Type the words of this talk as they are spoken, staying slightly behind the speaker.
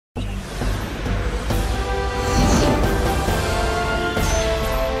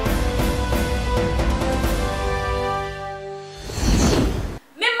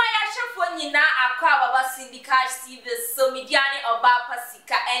Syndicate TV so Midiani Oba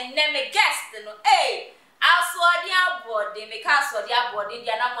Pasika and name guest no eh also dia board they make us for dia board in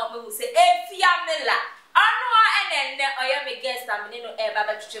dia na mama who say efia mela anwa ene oya me guest amene no e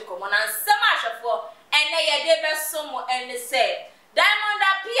baba twetwe komo na nsem ahwefo ene ye de be somo ene say Diamond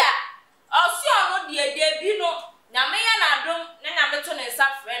apia osi ono de bi no nyame ya na adom na nyame to ne nsa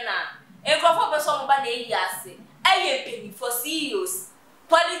frɛ na ekrofo be somo ba na eyi ase eye peni for CEOs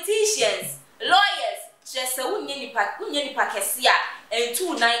politicians lawyers just unye nipa kese a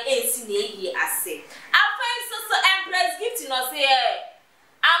entu nan ensi na eyi ase afan so Empress Gifty no say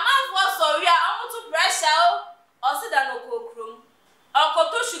amafo sorry a omutu pressure o se da no kokrom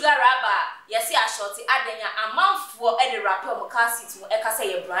okoto sugar rubber yesi a shorty adenya amafo e de rap o ka seat mu e ka say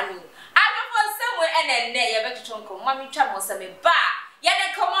ye brand new adofo semwe enenne ye betutu nko mami twa mo se me ba ye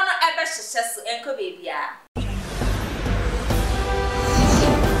de komo no e be hyehye so enko baby a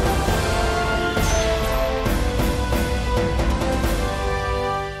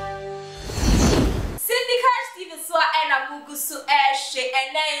so ena mugusu ehwe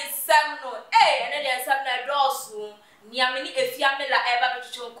enen sam no ene de sam na dosu niameni efiamela eba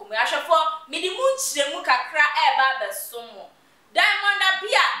betutu nkomo ahwefo medi mu nkyiremu kakra eba besomo Diamond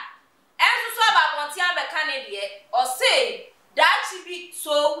apia enso so ababonti abeka ne de o say dachi bi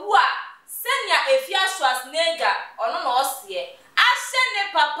so wu a senya efia Schwarzenegger ono na ose ahye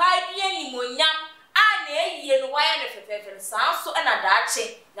ne papa bi animonyam a na eyiye no waya ne fefefe sanso ena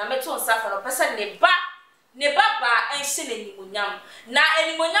dachi na meto nsafa no pesa ne baba enhye n'animonyam na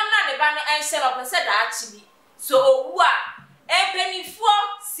animonyam na ne ba no enhye no pese da achibi so owu a empenifo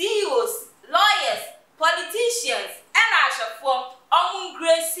CEOs lawyers politicians and ahwefo omun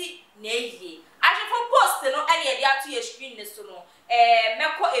grace na eyi ahwefo post no ene ye de ato ye screen ne so no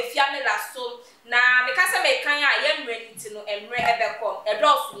meko efiamela so na mekasa mekan a ye mreniti no emre ebeko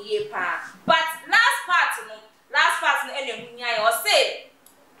edosu ye pa but last part no ene hunya ye o say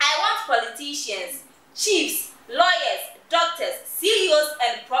I want politicians, chiefs, lawyers, doctors, CEOs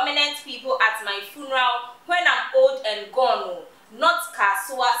and prominent people at my funeral when I'm old and gone, not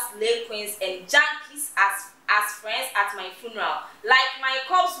casual slave queens and junkies as friends at my funeral. Like my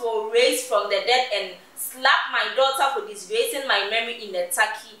corpse will raise from the dead and slap my daughter for disgracing my memory in a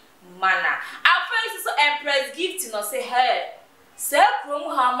tacky manner. Our friends so Empress Gifty no say hey. Say krom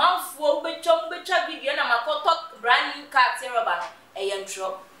ha manfo betwa video na makoto brand new car terroba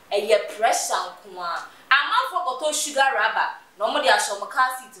eyentro eye pressure nkoa amafo koto sugar rubber no mo de ahso mo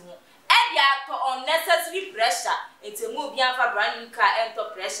car seat mu e de ato unnecessary pressure etemu obi anfa brand new car ento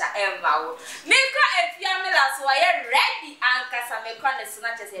pressure embawo meka efia mela so aye ready ankasa meka ne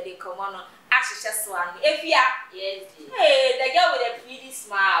snatches e de komo no ahihye so an efia yes hey the girl with a pretty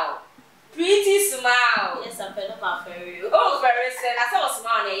smile. Yes, I'm very very. Oh, very sad. I saw a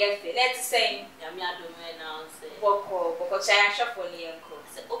smile on your face. Let's say, I'm not doing now. Boko, chaya shop for the uncle.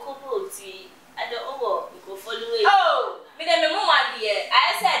 Oko tea. I don't know. You go follow it. Oh, me dem me mama dear.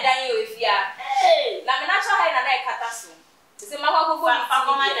 I said that you if ya. Hey, na me natural hair na na kataso. To say my go go.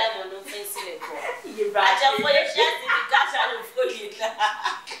 Papa my Diamond no fancy me go. You right. I just for your shirt in the cash and for you.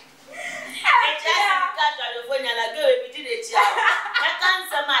 I just got on the phone and I go with the chair. I can't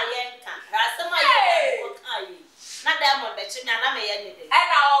say my yanka. Some my not Diamond, but you know, and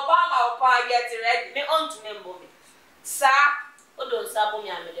Obama will get ready. Me on to member me. Sir, oh, don't sabo me,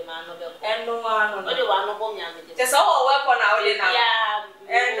 I'm the man of the and no one, but the one of me. There's all weapon out in yeah,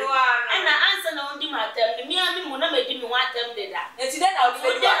 and no one. And I answer no one, my term. Me and me, Mona made me want them did that. And today I'll be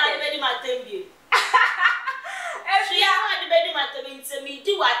ready, my term. If you are the baby, my term, to me,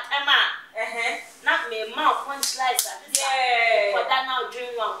 do what am I? Not me, mouth one slice. Yeah, but that now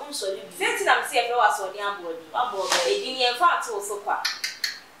dream one, so you since I'm saying, I was on the body. I'm bored, they didn't far to so far.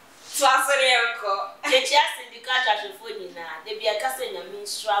 So I saw the uncle. The chest in the car as a phone now. They be a castle in a mean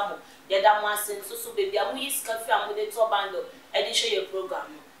trouble. The damn one sent so baby. I'm with coffee and with the top bundle. I did show your program.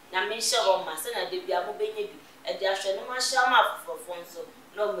 Now, me share on my son and they be a baby. And they are showing my shama for phone so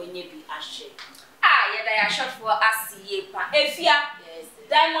no may be a shame. Ah, yeah, they are shot for us. If ya, yes,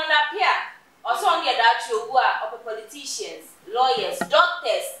 Diamond appear. Also on the that you are of politicians, lawyers,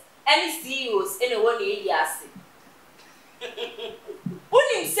 doctors, any CEOs, anyone area. Who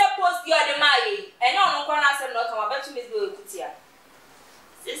suppose you are the marry, and no one has not come back to Miss Kutia.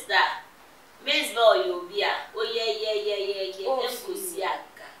 Sister, Miss Boy, you be oh, yeah, oh,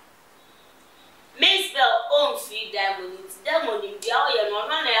 Miss Bell, own feed Diamond in the hour, no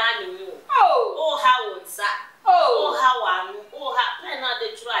man, animal. Oh, how on, sir. Oh, how I know, oh, how not the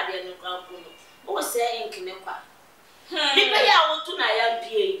try the new company. Oh, say in Kinequa. I want to know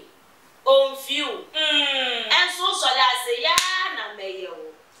PA. On few. And so shall I say, yeah, na mayo.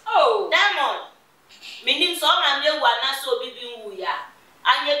 Oh, Diamond. Meaning so man me wana so bibi wu ya.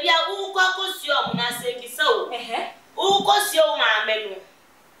 Anya bia wu kwa kosio na se bi so. Wu kosio ma menu.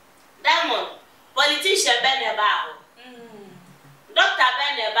 Diamond politician be ne ba ho. Doctor be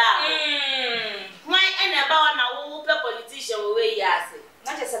ne ba ho. Why ene ba na wu pe politician we yi ase.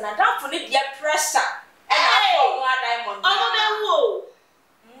 Na je se na dan for ne dia pressure. E na for one Diamond. Omo be wu.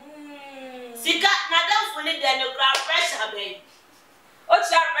 Sika na dan for ne dia ne pressure be. O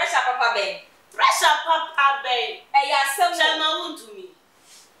ti pressure papa be. Pressure papa be. E ya sem chama wuntu mi.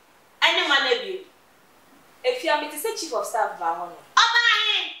 Any man e bi. If you are me to say chief of staff ba ho no. Oba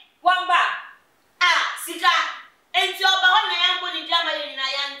hin. Wamba. Ah, sika. Enti oba ho na yan ko ni dia ma ye na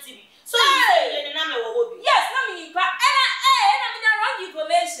yan tibi. So you say ye na me wo hobi. Yes, na me nimpa. Na me na wrong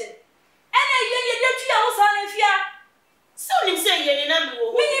information. Ye tu ya wo so na fia. So you say ye na me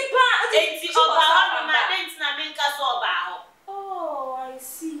wo hobi. Me nimpa. Enti oba ho na dent na me nka so oba ho. Oh, I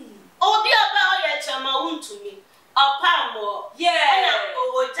see. Obi oba ho ye chama wuntu mi. Opa mo. Yeah. Na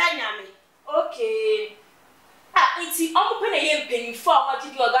owo janya me. Okay. Iti omo pe na ye mpeni fo a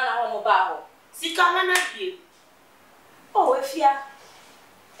wagidi oga na ho mo ba ho. Sika na bi. Oh, efia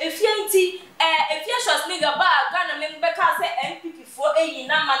nti efia shots nigga ba ga na me mbeka se MPP fo eyi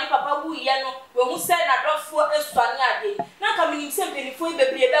na ma ne papa wu ye no we hu se na dofo esuane ade na ka minim se mpeni fo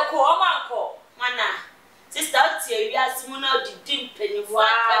bebre be ko o ma nko Mana sister oti ewia simu na odi mpeni fo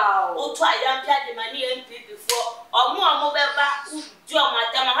o to ayam pia de mani MPP fo omo be ba uju o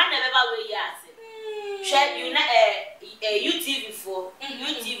madama ha na be ba we yi ase. Share you na UTV for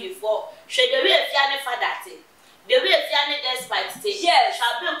share the way if you are father the way if you are despite stay yes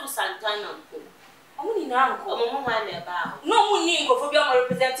shabe ku Santana ko omo ni na nko omo ma na ba no mu ni nko fo bi omo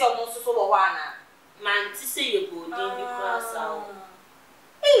represent omo so wo wa na man ti say you go dey because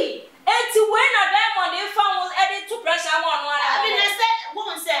enti when na Diamond dey found was edit to pressure mo no ara I mean say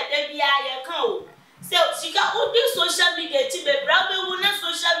won say dey bia ye kan o say she got all this social media ti be bra be wo na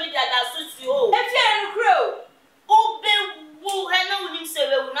social media da so si o e fi en kro o be wo he na wo nim say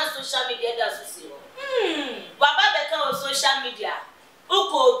we wo na social media da so si o baba be kan o social media o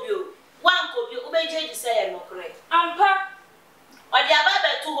ko obi o wan ko obi o be je di say e no correct ampa o di aba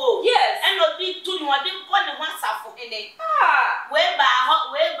be to ho yes and obi tu ni o di po ne ho asafo ene we ba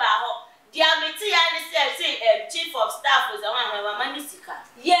ho dia meti ya ni say chief of staff was the one we mani sika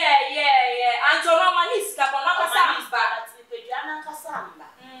yeah antoro mani sika kono kasamba pejuana kasamba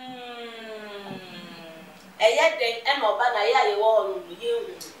eya den e no ba na ya ye wo no ye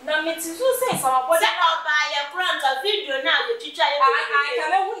hu na meti so say some body na ba ye kranka video na ye twitwa ye ka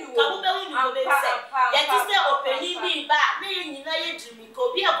be hu ni wo be say ye ti say openi bi ba na ye nyina ye drimi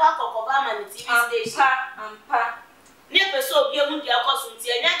ko bi akwa kokoba ma ni TV station ampa ne peso obi emu dia koso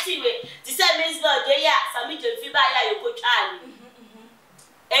nti enya tiwe ti say Mzbel de ya sami je fi ba ya ye ko twani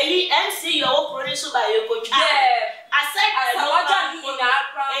eyi MC yo wo kro ni so ba ye ko twani aside I want to na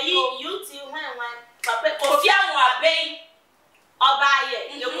eyi youth hwan papa kofia mo aben oba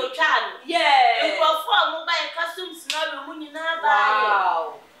ye ye ko twani nkofo mo ba ye kasum scenario mu nyina ba ye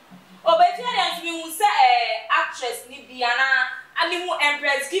obefi ade mi hu se actress ni biana ami hu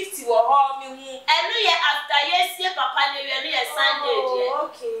Empress Gifty wo ho mi hu enu ye after yesie papa ne we no ye Sunday je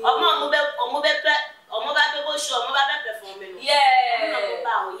omo ba be bo show omo ba be perform no omo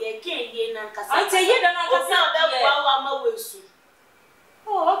ba ho ye ken ye na nkasa ante ye da na nkasa obi be kwa wa ma wesu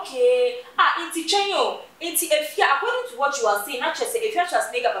okay inti chenyo inti efia according to what you are saying not just if you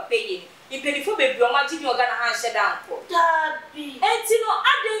just nigga papa ye impelifo bebi o ma gidi oga na han she down ko dabi enti no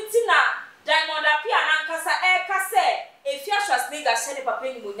adenti na Diamond apia na nkasa kase efia just nigga she ne papa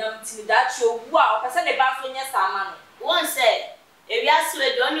ni monyam tini da chi owu a o pese ne ba so nya sama no won say ebi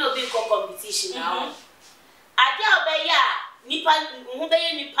aswe de oni obi ko competition na ade obe ya nipa hu be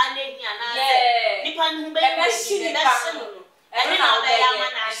ye nipa na hia na nipa hu be ye nipa no ene na obe ya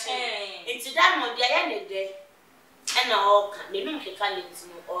mana ahye enti Diamond ya ne de ena o ka ne num keka ne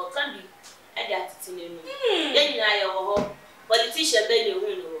ntino o ka bi e de atete ne nu ye nyina ye wo ho politician be ne hu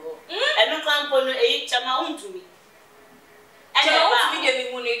no ho enu kan po no eyi chama untumi ene ba mi de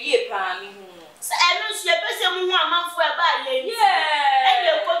mi hu ne ye pa mi hu se enu so ye pese mu hu amanfo e ba le nti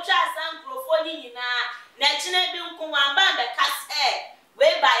ene ko twa san microphone nyina na chine bi nko wa ba da kase we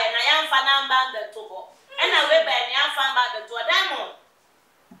ba ye na yamfa na mba da to ho ena we ba ye na yamfa mba da to Diamond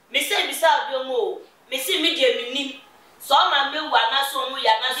me say bisa bi omo me si mi de mi nim so ma me wu anaso mu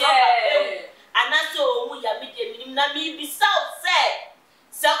ya na so ba ewu anaso mu ya mi de mi nim na mi bisa say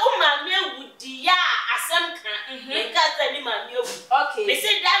se o ma me wu di ya asem kan me ka say ni ma me wu okay me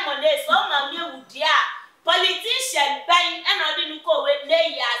say Diamond dey so ma me wu di ya politician ban ena odi nu ko we le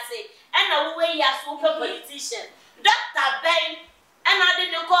ya say ena we ya so pe politician doctor ban ena odi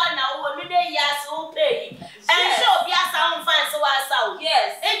nu ko na wo ni dey ya so pe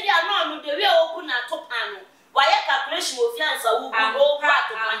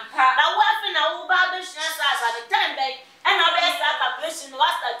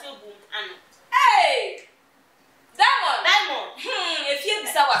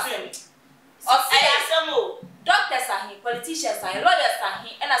was doctors are here, politicians are here, lawyers are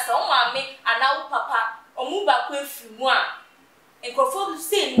here, and as a woman, and now papa, or move back with moi. And conform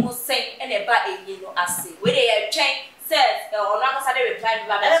say no say and a bad assay. Where they are chain says, or not as I replied,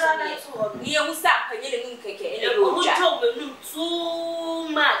 but near who sat a yellow cake and a good job. Too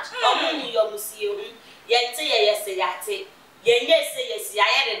much. Only your museum. Yet say yes, say yes, yes, I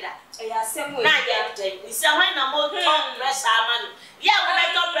added that. I said, not yet. We saw when I'm more press our money. Yeah, when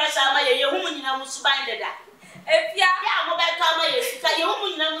I don't press our money, your woman in a musband that. If ya, I'm about to my yes, your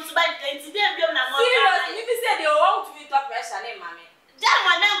woman in a musband, and today you're not more. You said you want to be top pressure, mammy. Damn,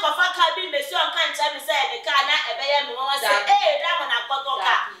 my uncle for cabin, Monsieur can't tell me, say, the car, not a bear, say, hey, damn, I got to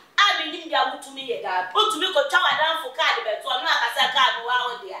car. I believe you are to me, put to me, go tower down for card, but to a knock as a card,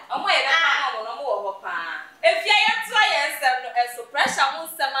 wow, dear. Oh, my, no more, papa. If you are trying some pressure, won't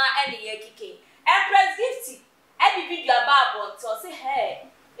summer any year kicking. Empress Gifty, every video about so say,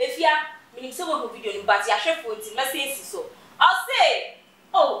 hey, if you are meaning some of video, but your chef would message so. I'll say,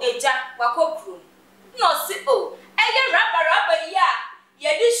 oh, a jack, wako room. No, say, oh, and your rubber, yeah. You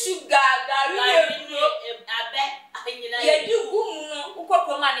do sugar, I bet. You do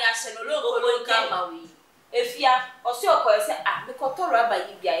go money as a local come. If you are also say, ah, the cotton rubber,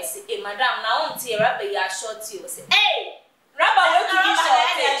 you say, eh, madame, now on tea rubber, you are short to say, hey, rubber, what do you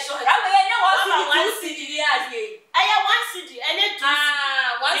say? Rubber, I want city. I have 1 city, and it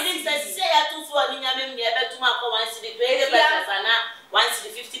one city say I two for Nina, to my 1 city, 1 city,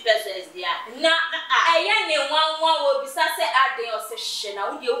 50 pesos there. Now, I am one will be such a day of session.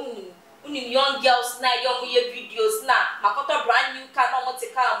 I would you young girls now, young videos now, Makoto brand new cannot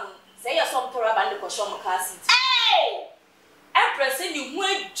come. Say you're some Torah and the Koshom class. Hey! Empress, you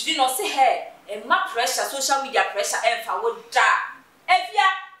did not say hey, and my pressure, social media pressure, and for would die. If ya,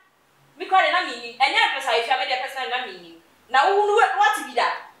 because I mean, and Empress, if you made a person, I mean, now what to be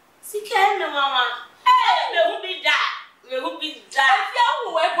that? See, can no mama. Hey, there will be that. There will be that. If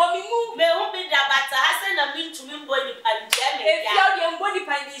you are going to move, there will be that, but I send a mean to me body pandemic. If you are your body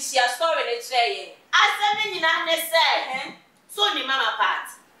pandemic, she has stored a tray. I said, you know, they say, so the mama part.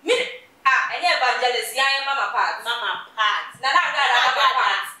 And evangelist, I am Mama Pat. Mama Pat. Nana,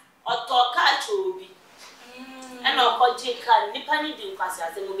 or talk to be. And I'll call Jaka, Nippani Dinkas,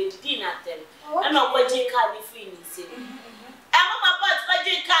 and will be dinner at them. And I'll call Jaka, the free. And Mama Pat, for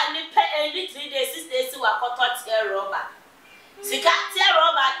Jaka, Nipper, and little days, sisters who are caught tear rubber. She can't tear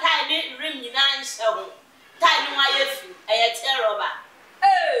rubber, tiny ring in 9 show. Tiny my nephew, a tear rubber.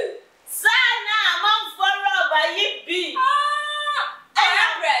 Oh, Sana, mom for rubber, ye be.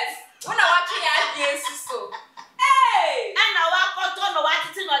 Empress. When I watch it, so. Hey! And I walk on the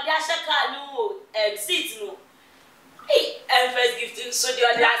watching on the Ashaka no seat no. Hey, Empress Gifty, so the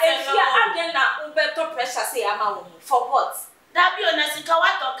other if you are again now, better pressure say I'm for what? That be honest, you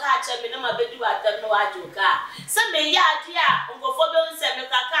want to catch a minimum bedu at the no ajuka. Some may ya dear, Uncle Fobo said,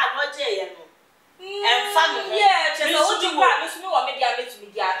 Kaka, no jay. And family, yeah, just what you want, Miss Moore, maybe I met me.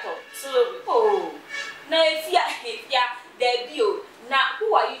 So, oh, now if ya, there be you. Now,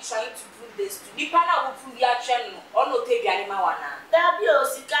 who are you trying to prove this to? The panel will prove your channel or not take your animal. That be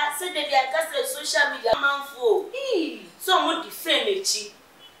also said that they are social media man for. Some would defend it.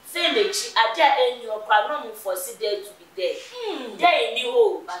 Send it. I dare any your problem for see there to be there. There in the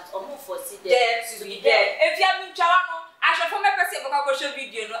hole, but almost for see there to be there. If you have been Chawano, I shall form a person because show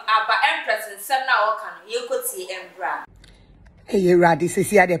video about Empress and 7 hours. You could see Embra. Hey, Raddy says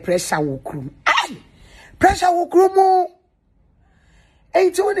here the pressure will crew. Pressure will crew.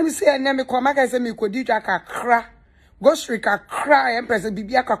 Ain't you when say and me come make say me ko di twa kakra go street kakra Empress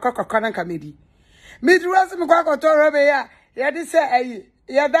bibia kakra na kamedi me dress me kwa koto robe ya ye dey say ayi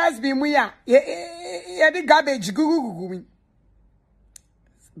ye das bi mu ya ye dey garbage gugugugu mi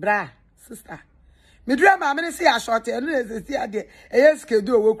bra sister me dress ma me say a short e no say ade e ye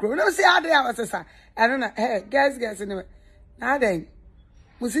schedule wo kro no say ade a wasesa eno na hey guys ni na den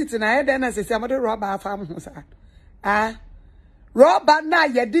musiti na ye den na say amado roba afam ho sa Roba na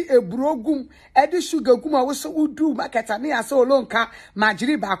yedi ebrogum edi sugar gum a wo so udu market na ya so lonka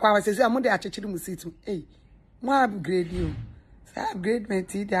majiri ba kwa wa sese amode achechiri musitu mo upgrade you say upgrade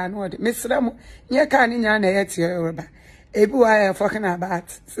menti da no de mesra mo nye ka ni nya na yete roba ebi wa ya talking about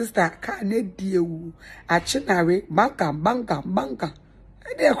sister ka na die wu achi na we banka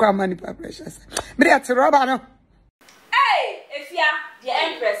e dey kwa money pressure me dey at roba no if ya the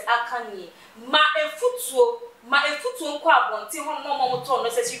Empress akanye ma efutuo nkwa abonti ho no mo to no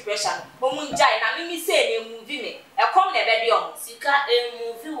say pressure mo munjai na me say na movie me e kom na be de o sika e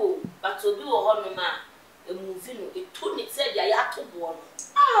movie wo but obi wo ho no ma e movie no e to ni say dia ya to bo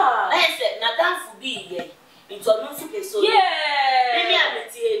no na say na danfo bi ye into no fu peso yeah me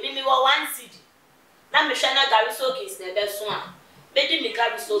ameti say be so a be di me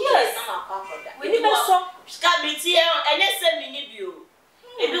carry so na ma kwa koda we ni be so ska me tie ene se me ni bio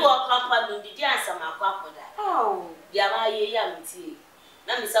ebi wo papa no didi ansa ma kwa koda dia ma ye ya me tie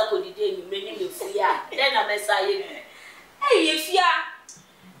na me sa ko didi enyu me ni me fu ya den na me sa ye ye fia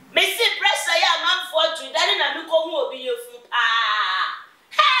me see pressure ya man for to dan na me ko hu obi ye fu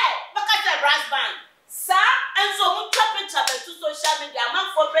hey bakata brass band sir and so mu chape to social media man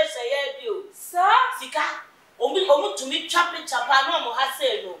for pressure ya bio sir sika omu to me chape no mo ha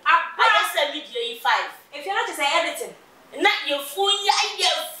say no I just say media e 5 if you not to say editing na ye fu ya ye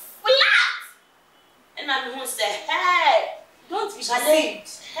flat and I me say hey don't be ashamed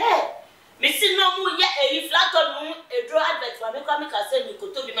hey me see no mu ya e flat on mu e draw advert for me kwa me ka say me ko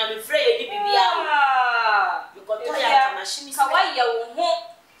to bi ma me frey e ni bibia me ko to ya machine ka wa ya wo ho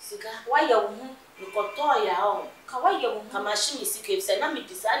sika wa ya wo ho me ko to ya o ka wa ya wo ho ka machine sika e say na me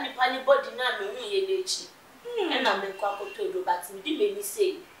disa ni pani body na me hu ye n'echi and na me kwa ko to do but me di me ni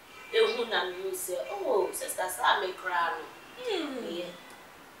say e hu na me say oh sister sa me cry no yeah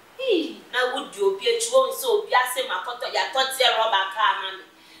na would you be a chuo so be ase makoto ya to tie rubber car na me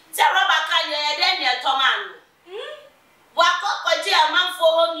tie rubber car ye den ye to man wa kokoje amanfo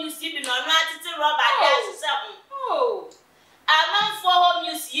home use bi no no atete rubber dey se ho amanfo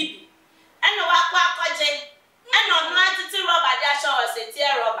home use bi eno wa kwa akoje eno no atete rubber dey show se tie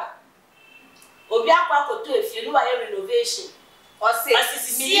rubber obi akwa koto efie no wa renovation o se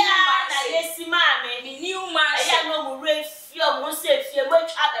asisi na yesi ma me new man eya no mu refie o mu se fie mo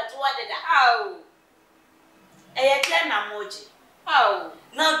twa beto wadeda eya tie na moji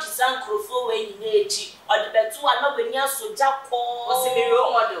na kisan krofo we nyina echi odebeto wa no benya soja ko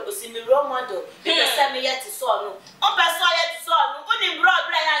osimiro model because say me yet so no o person yet so no oni bro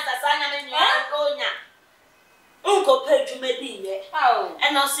ya sasanya me nyu onya unko peju me bi ye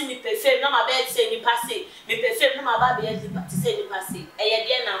and now see me perfume na ma be say ni passe me perfume na ma ba be say ni passe eya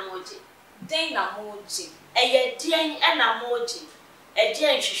de na moji den na moji eya de na moji e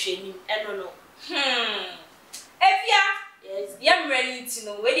de nhwehwani eno no efia yes yemre ni ti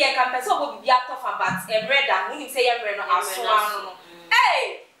no we dey can person go bibia tofa but emre da woni say yemre no aso anu no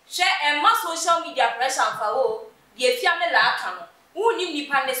share ma social media pressure fa wo de efia me la aka no woni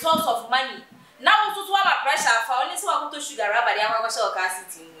nipa the source of money now so wa pressure fa oni se wa ko to sugar rubber dey akwa kwa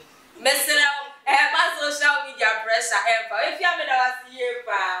city mesere ma social media pressure fa efia me da wasiye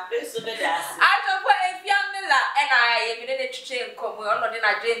pa so be da ato kwa efia me la na ye me de twetwe nkomo ono de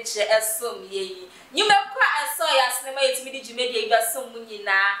na dwenche esom ye nyume kwa eso ya sinema yetimi di jumedia ibasom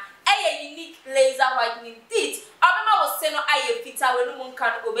munyina unique laser whitening teeth abema wo se no aye fita we no munka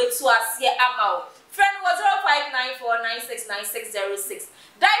no obetu ase ama friend was 0594969606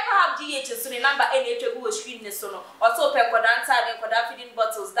 diaper have DH so the number NH go screen ne so no also pe kodanta de koda feeding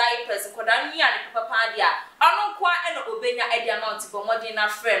bottles diapers koda nya ne papa dia ono kwa eno obenya e dia amount bo modern na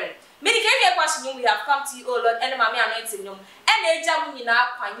friend medical care question we have come to you oh Lord ene mama anointing nyom ene eja mu nyina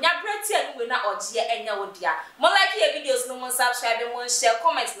kwa nya breti enu we na oje enya wo dia mo like your videos no mo subscribe mo share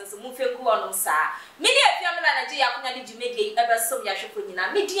comment no so mo fengu onom sa mini afia me na Nigeria akunya de jumedia ebesom ya hwefo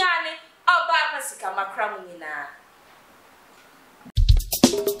nyina mediane oba pasika makra mu nyina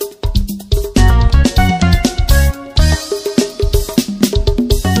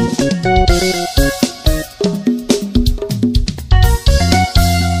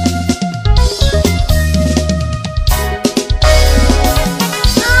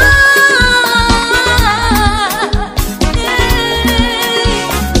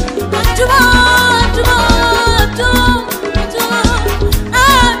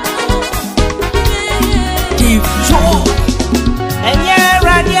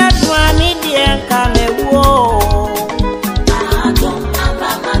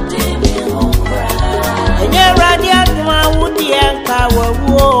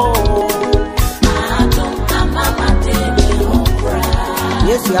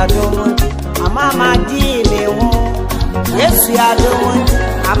Mama di me ho yes ya do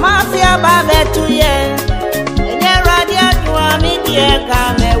amafia ba betu ye enye radio do ami die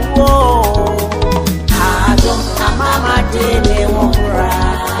ka me wo ado mama di me ho ra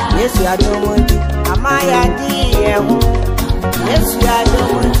yes ya do amaya di ye ho yes ya do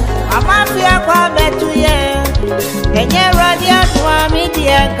amafia kwa betu ye enye radio do ami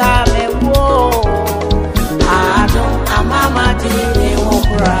die ka me wo ado mama di me ho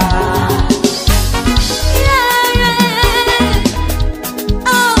ra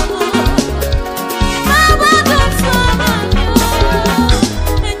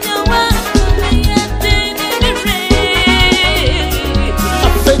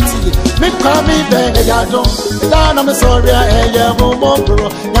Call me baby, I don't. I'm sorry, I am Momoro.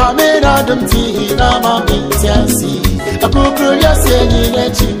 Now, made Adam tea, Nama Tiansi. A book, you're saying,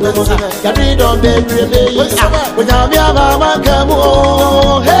 and she knows that we don't baby. When I'm your mama, come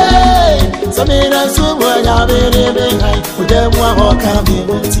on, hey, some in a soup where I'm in with them one coming.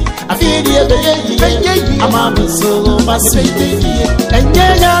 I feel the baby, I'm a so much baby. And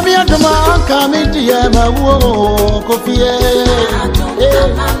then I'm your demand coming to Yama, coffee.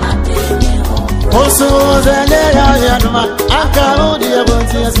 Also, then I am I can't dear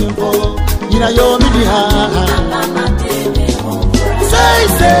but yes, simple. In a your media. Say.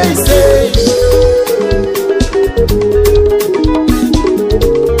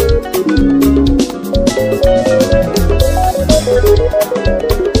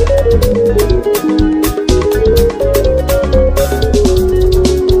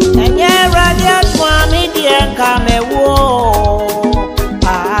 And yeah, radiant for me, dear, come a war. I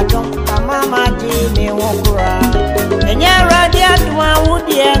don't come, Mamma, Jimmy, Wokra. And yeah, radiant one would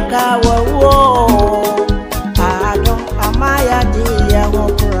dear, cow, war. I don't come, I dear,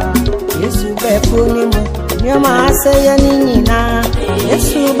 Wokra. Yes, you be pulling me. Yama say, Nina. Yes,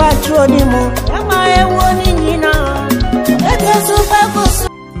 you but Rodimo. Yama, a warning, Nina. Let us super.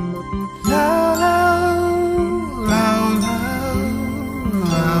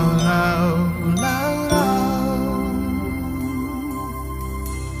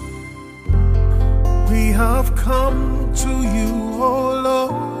 We have come to you, oh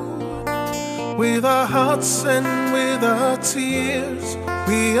Lord, with our hearts and with our tears.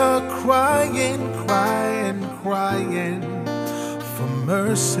 We are crying for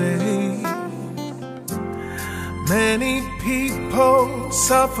mercy. Many people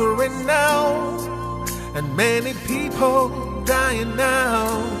suffering now, and many people dying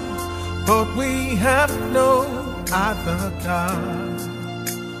now, but we have no other God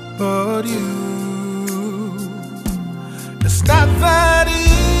but you. It's not that